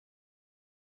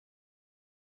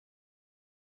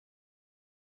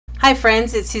Hi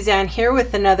friends, it's Suzanne here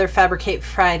with another Fabricate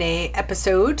Friday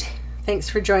episode. Thanks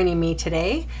for joining me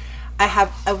today. I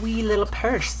have a wee little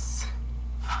purse.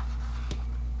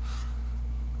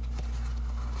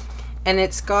 And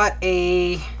it's got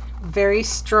a very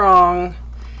strong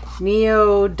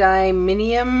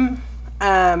neodymium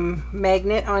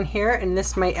magnet on here, and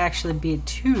this might actually be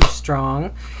too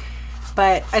strong,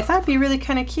 but I thought it'd be really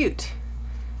kind of cute.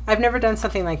 I've never done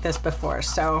something like this before,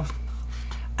 so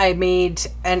I made,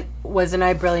 and wasn't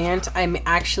I brilliant? I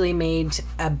actually made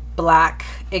a black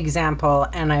example,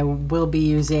 and I will be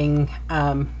using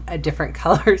a different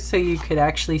color so you could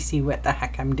actually see what the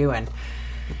heck I'm doing.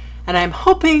 And I'm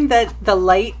hoping that the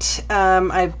light,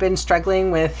 I've been struggling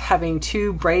with having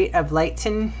too bright of lights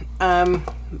in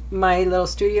my little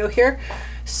studio here.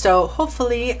 So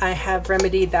hopefully I have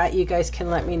remedied that. You guys can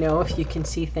let me know if you can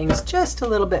see things just a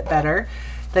little bit better.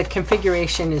 The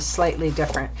configuration is slightly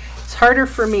different. It's harder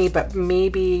for me, but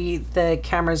maybe the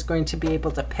camera is going to be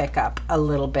able to pick up a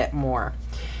little bit more.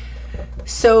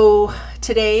 So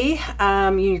today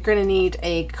you're going to need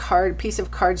a piece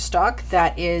of cardstock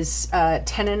that is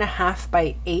 10.5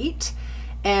 by 8,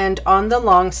 and on the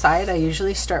long side, I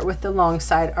usually start with the long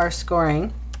side. Our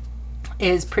scoring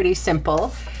is pretty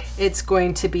simple. It's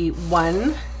going to be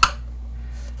 1,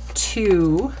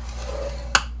 2,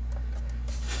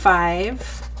 5,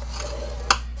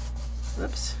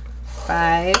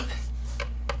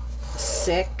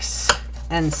 6,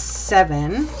 and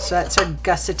 7. So that's our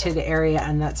gusseted area,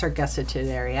 and that's our gusseted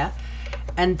area,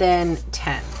 and then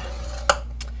 10.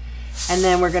 And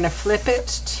then we're going to flip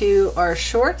it to our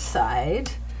short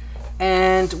side,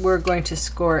 and we're going to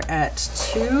score at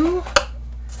 2,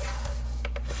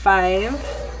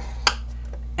 5,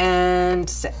 and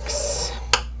 6.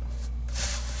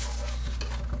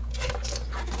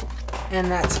 And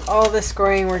that's all the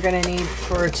scoring we're going to need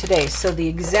for today. So the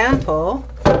example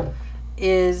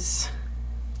is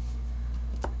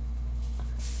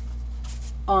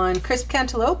on crisp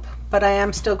cantaloupe, but I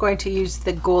am still going to use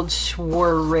the gold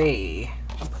soiree.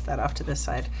 I'll put that off to this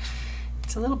side.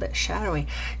 It's a little bit shadowy.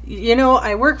 You know,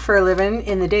 I work for a living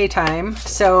in the daytime,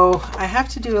 so I have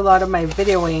to do a lot of my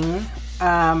videoing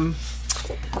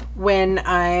when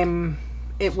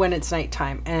it's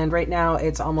nighttime, and right now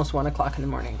it's almost 1 o'clock in the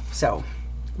morning, so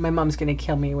my mom's gonna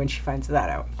kill me when she finds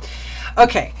that out.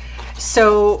 Okay,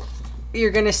 so you're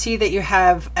gonna see that you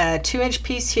have a 2-inch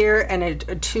piece here and a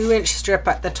 2-inch strip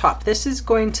at the top. This is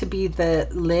going to be the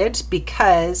lid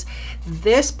because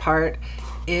this part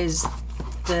is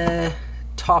the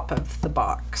top of the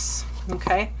box.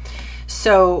 Okay,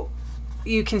 so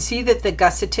you can see that the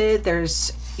gusseted,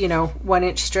 there's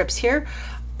 1-inch strips here.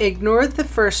 Ignore the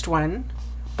first one,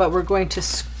 but we're going to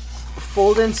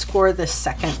fold and score the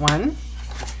second one,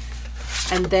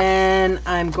 and then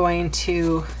I'm going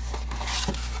to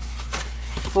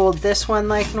fold this one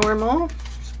like normal,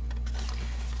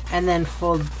 and then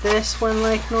fold this one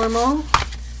like normal,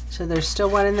 so there's still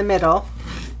one in the middle,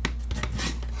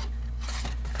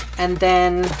 and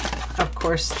then of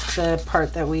course the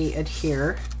part that we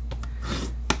adhere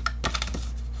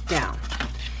down.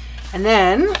 And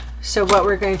then, so what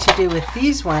we're going to do with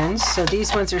these ones, so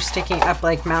these ones are sticking up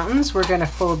like mountains, we're going to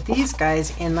fold these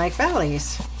guys in like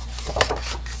valleys.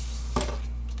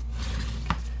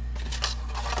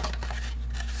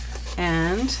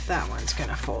 And that one's going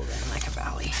to fold in like a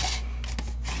valley.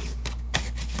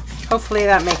 Hopefully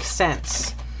that makes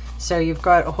sense. So you've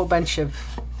got a whole bunch of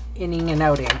inning and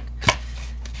outing.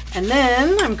 And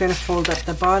then I'm going to fold up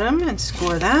the bottom and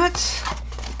score that.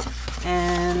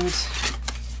 And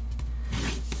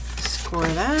score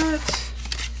that,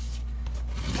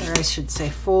 or I should say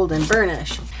fold and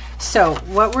burnish. So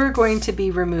what we're going to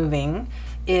be removing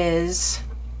is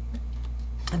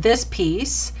this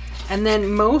piece, and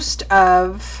then most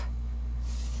of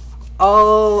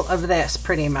all of this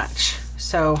pretty much.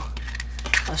 So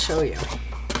I'll show you.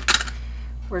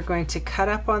 We're going to cut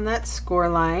up on that score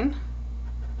line,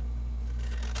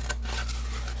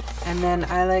 and then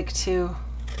I like to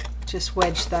just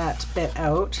wedge that bit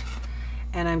out.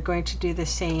 And I'm going to do the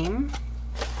same.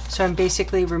 So I'm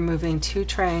basically removing 2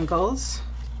 triangles,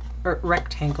 or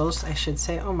rectangles, I should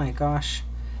say. Oh my gosh,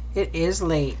 it is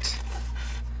late.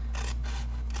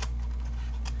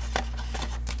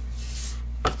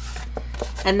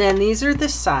 And then these are the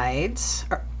sides,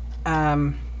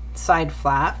 side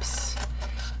flaps.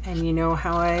 And you know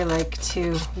how I like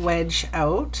to wedge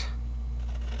out.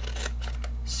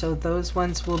 So those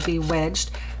ones will be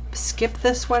wedged. Skip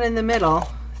this one in the middle.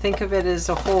 Think of it as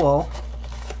a hole,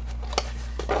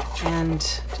 and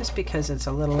just because it's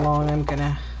a little long, I'm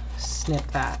gonna snip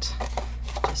that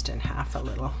just in half a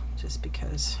little, just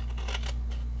because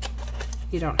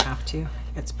you don't have to.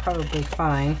 It's probably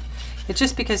fine. It's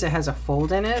just because it has a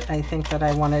fold in it. I think that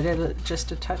I wanted it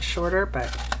just a touch shorter,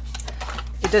 but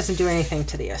it doesn't do anything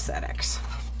to the aesthetics.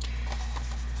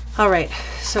 All right,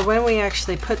 so when we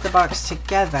actually put the box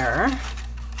together,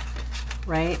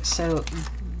 right, so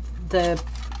the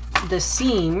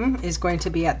seam is going to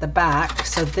be at the back,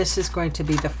 so this is going to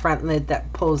be the front lid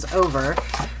that pulls over.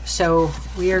 So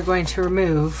we are going to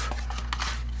remove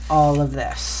all of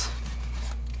this.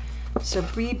 So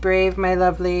be brave, my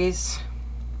lovelies.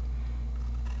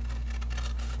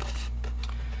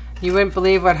 You wouldn't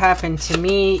believe what happened to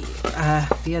me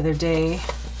the other day.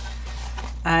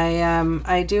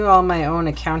 I do all my own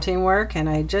accounting work, and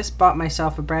I just bought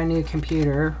myself a brand new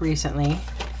computer recently.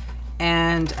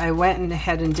 And I went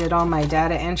ahead and did all my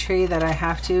data entry that I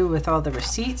have to with all the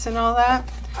receipts and all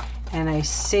that. And I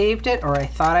saved it, or I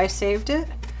thought I saved it,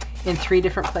 in 3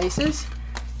 different places.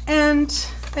 And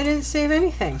I didn't save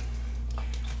anything.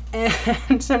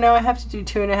 And so now I have to do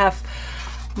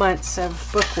 2.5 months of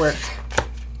book work.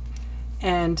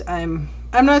 And I'm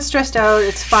not stressed out,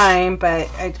 it's fine, but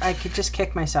I could just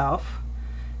kick myself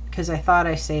because I thought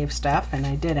I saved stuff and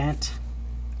I didn't.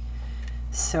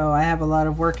 So I have a lot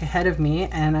of work ahead of me,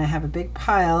 and I have a big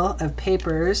pile of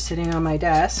papers sitting on my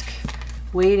desk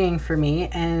waiting for me,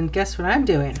 and guess what I'm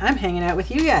doing? I'm hanging out with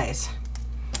you guys.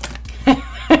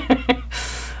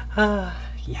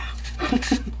 Yeah.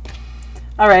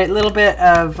 All right, a little bit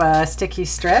of sticky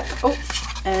strip. Oh,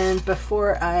 and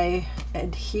before I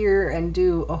adhere and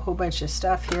do a whole bunch of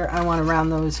stuff here, I want to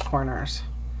round those corners.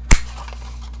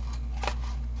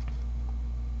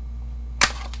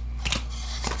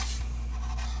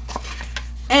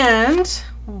 And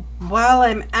while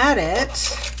I'm at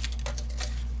it,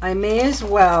 I may as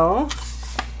well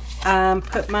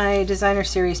put my designer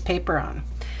series paper on.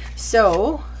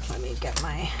 So let me get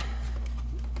my,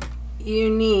 you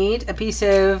need a piece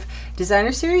of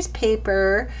designer series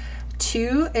paper,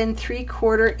 2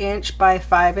 3/4 inch by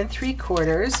 5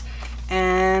 3/4.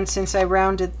 And since I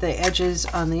rounded the edges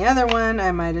on the other one,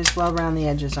 I might as well round the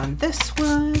edges on this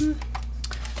one.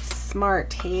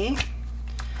 Smart, hey?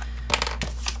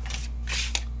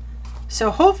 So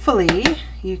hopefully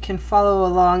you can follow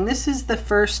along. This is the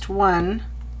first one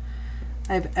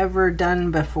I've ever done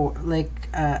before, like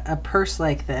a purse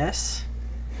like this.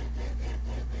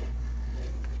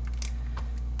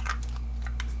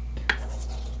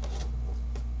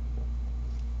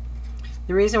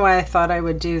 The reason why I thought I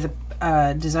would do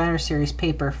the designer series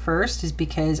paper first is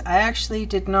because I actually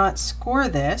did not score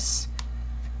this,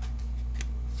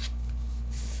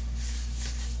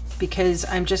 because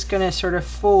I'm just going to sort of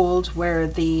fold where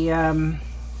the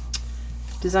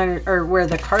designer, or where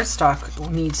the cardstock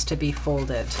needs to be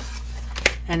folded.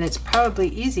 And it's probably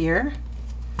easier,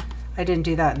 I didn't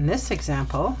do that in this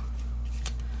example,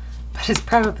 but it's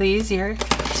probably easier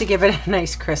to give it a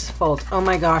nice crisp fold. Oh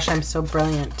my gosh, I'm so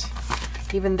brilliant.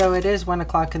 Even though it is 1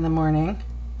 o'clock in the morning,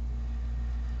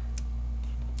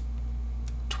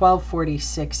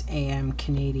 12:46 a.m.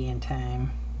 Canadian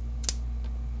time.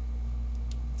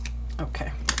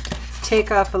 Okay,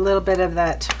 take off a little bit of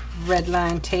that red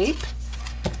line tape.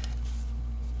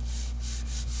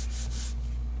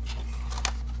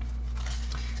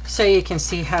 So you can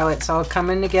see how it's all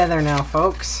coming together now,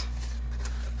 folks.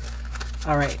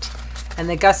 All right, and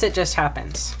the gusset just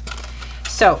happens.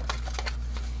 So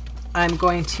I'm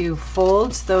going to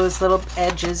fold those little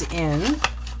edges in,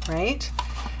 right?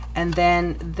 And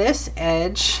then this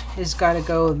edge has got to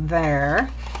go there.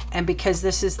 And because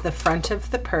this is the front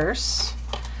of the purse,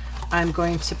 I'm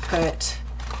going to put,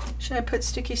 should I put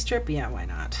sticky strip? Yeah, why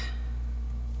not?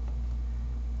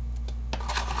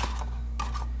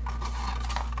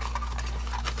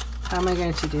 How am I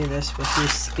going to do this with you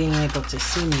being able to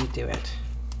see me do it?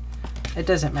 It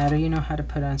doesn't matter, you know how to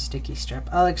put on sticky strip.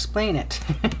 I'll explain it.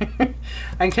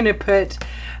 I'm going to put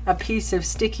a piece of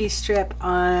sticky strip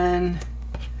on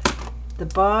the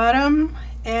bottom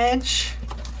edge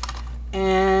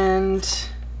and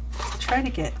try to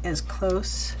get as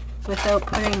close without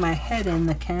putting my head in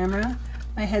the camera.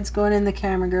 My head's going in the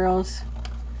camera, girls.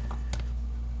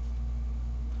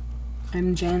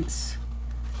 I'm gents.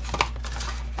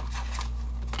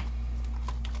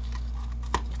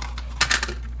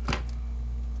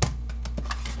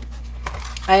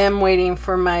 I am waiting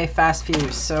for my fast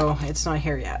fuse, so it's not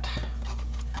here yet.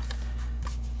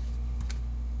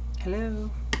 Hello.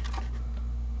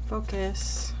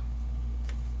 Focus.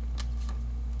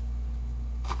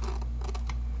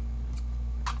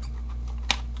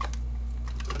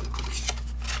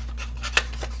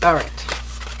 All right.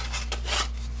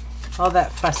 All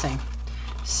that fussing.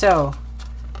 So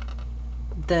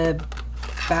the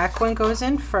back one goes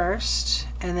in first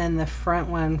and then the front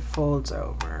one folds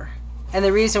over. And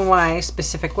the reason why,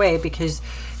 specific way, because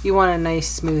you want a nice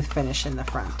smooth finish in the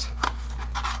front.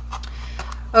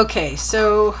 Okay,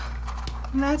 so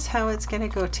that's how it's going to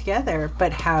go together,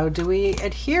 but how do we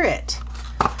adhere it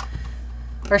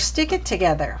or stick it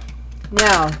together?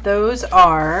 Now, those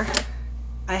are,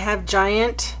 I have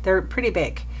giant, they're pretty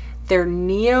big. They're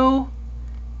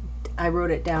I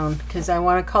wrote it down because I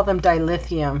want to call them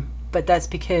dilithium, but that's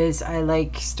because I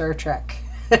like Star Trek.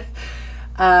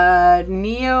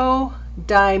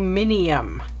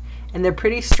 Neodymium, and they're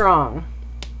pretty strong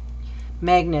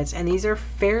magnets, and these are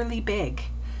fairly big.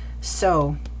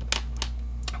 So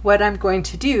what I'm going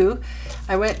to do,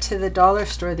 I went to the dollar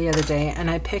store the other day and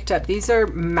I picked up, these are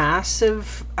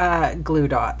massive glue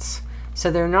dots.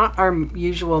 So they're not our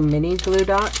usual mini glue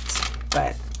dots,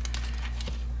 but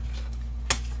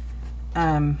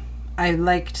I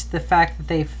liked the fact that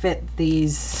they fit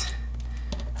these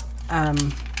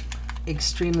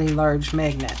extremely large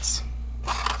magnets.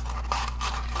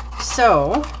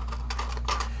 So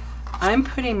I'm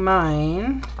putting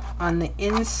mine on the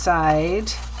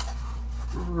inside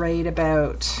right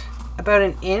about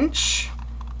an inch,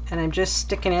 and I'm just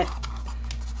sticking it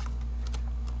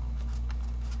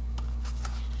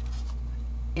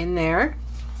in there,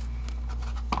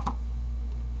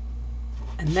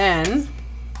 and then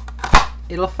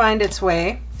it'll find its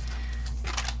way.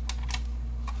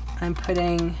 I'm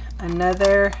putting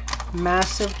another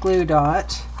massive glue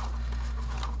dot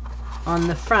on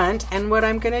the front, and what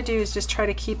I'm going to do is just try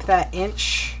to keep that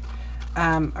inch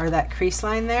or that crease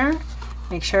line there,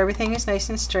 make sure everything is nice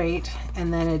and straight,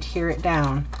 and then adhere it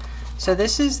down. So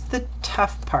this is the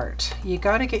tough part. You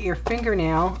got to get your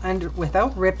fingernail under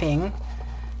without ripping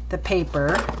the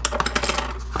paper.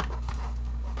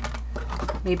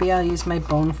 Maybe I'll use my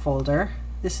bone folder.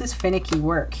 This is finicky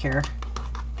work here.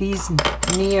 These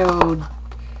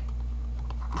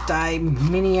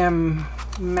neodymium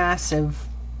massive,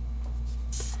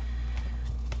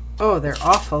 oh, they're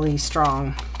awfully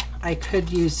strong. I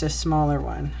could use a smaller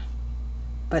one,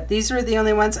 but these were the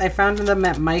only ones. I found them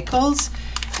at Michael's,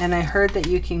 and I heard that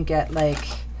you can get like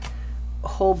a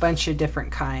whole bunch of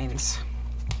different kinds.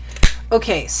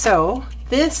 Okay, so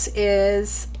this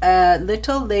is a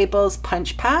Little Labels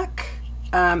punch pack,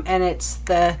 and it's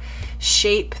the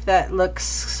shape that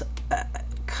looks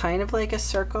kind of like a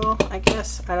circle, I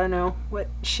guess. I don't know. What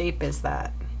shape is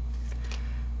that?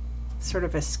 Sort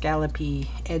of a scallopy,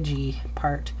 edgy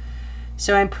part.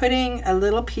 So I'm putting a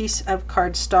little piece of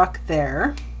cardstock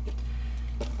there,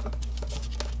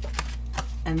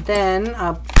 and then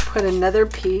I'll put another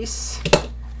piece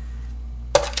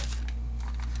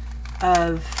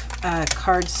of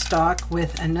cardstock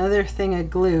with another thing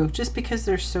of glue, just because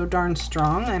they're so darn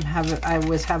strong. I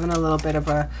was having a little bit of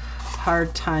a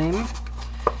hard time.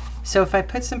 So if I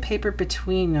put some paper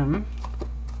between them,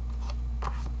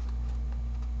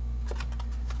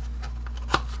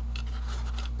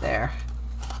 there.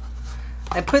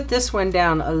 I put this one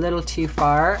down a little too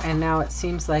far, and now it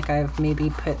seems like I've maybe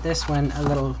put this one a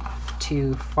little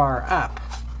too far up.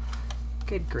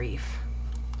 Good grief.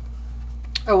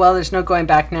 Oh well, there's no going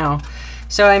back now.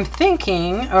 So I'm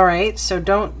thinking, all right, so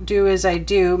don't do as I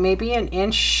do, maybe an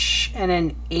inch and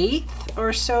an eighth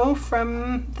or so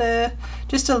from the,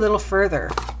 just a little further,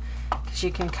 because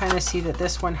you can kind of see that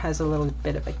this one has a little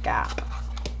bit of a gap.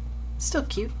 Still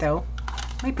cute though.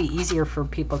 Might be easier for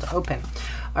people to open.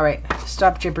 All right,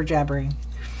 stop jibber jabbering.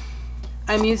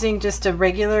 I'm using just a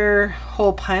regular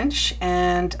hole punch,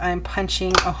 and I'm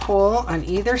punching a hole on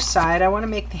either side. I want to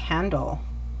make the handle.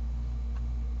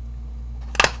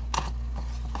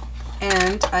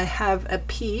 And I have a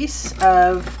piece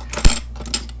of,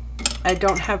 I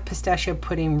don't have pistachio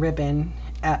pudding ribbon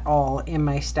at all in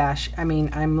my stash. I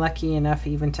mean, I'm lucky enough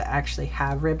even to actually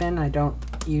have ribbon. I don't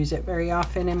use it very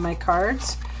often in my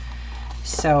cards.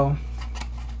 So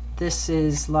this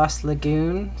is Lost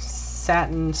Lagoon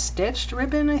satin stitched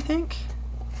ribbon, I think.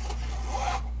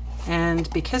 And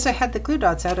because I had the glue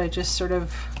dots out, I just sort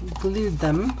of glued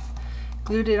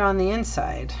it on the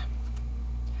inside.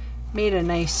 Made a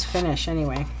nice finish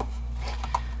anyway.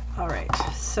 All right,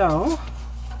 so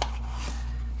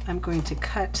I'm going to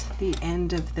cut the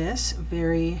end of this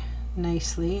very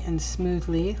nicely and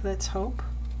smoothly, let's hope.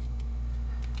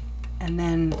 And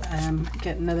then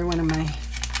get another one of my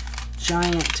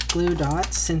giant glue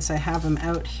dots, since I have them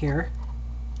out here.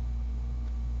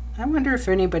 I wonder if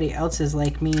anybody else is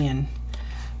like me and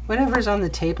whatever's on the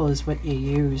table is what you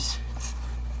use.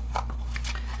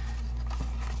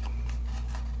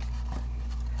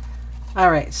 All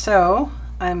right, so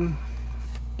I'm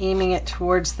aiming it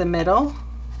towards the middle,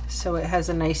 so it has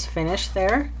a nice finish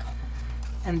there.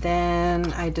 And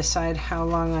then I decide how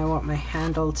long I want my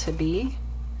handle to be.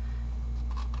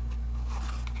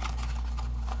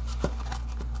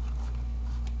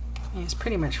 It's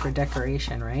pretty much for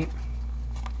decoration, right?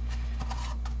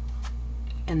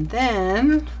 And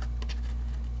then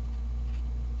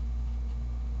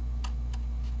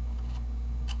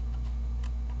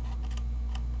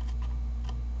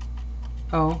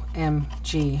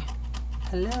OMG.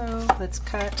 Hello, let's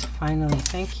cut. Finally,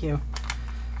 thank you.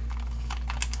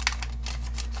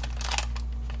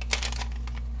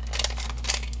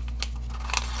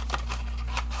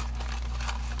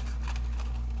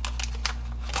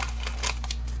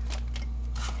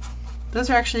 Those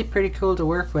are actually pretty cool to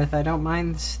work with. I don't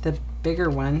mind the bigger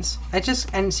ones.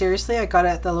 And seriously, I got it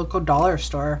at the local dollar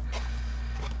store.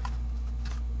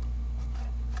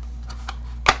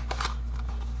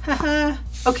 Haha.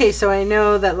 Okay, so I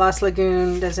know that Lost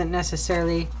Lagoon doesn't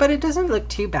necessarily, but it doesn't look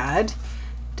too bad,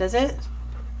 does it?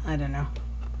 I don't know.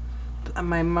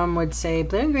 My mom would say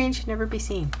blue and green should never be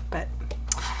seen, but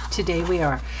today we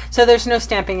are. So there's no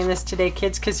stamping in this today,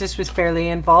 kids, because this was fairly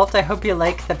involved. I hope you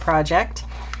like the project.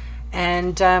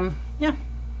 And yeah,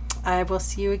 I will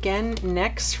see you again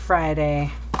next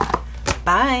Friday.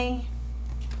 Bye.